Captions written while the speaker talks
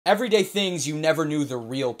Everyday things you never knew the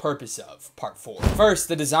real purpose of, part 4. First,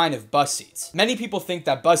 the design of bus seats. Many people think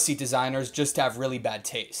that bus seat designers just have really bad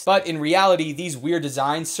taste. But in reality, these weird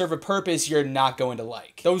designs serve a purpose you're not going to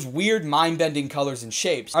like. Those weird mind-bending colors and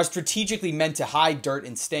shapes are strategically meant to hide dirt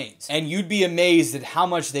and stains. And you'd be amazed at how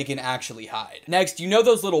much they can actually hide. Next, you know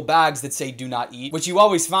those little bags that say do not eat, which you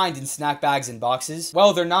always find in snack bags and boxes?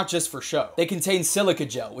 Well, they're not just for show. They contain silica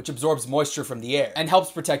gel, which absorbs moisture from the air and helps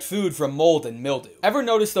protect food from mold and mildew. Ever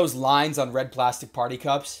notice those lines on red plastic party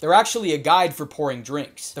cups? They're actually a guide for pouring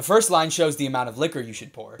drinks. The first line shows the amount of liquor you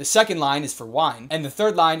should pour. The second line is for wine, and the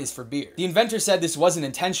third line is for beer. The inventor said this wasn't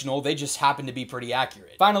intentional, they just happened to be pretty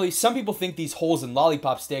accurate. Finally, some people think these holes in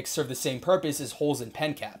lollipop sticks serve the same purpose as holes in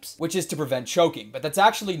pen caps, which is to prevent choking, but that's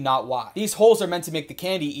actually not why. These holes are meant to make the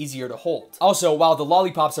candy easier to hold. Also, while the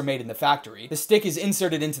lollipops are made in the factory, the stick is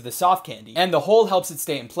inserted into the soft candy, and the hole helps it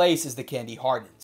stay in place as the candy hardens.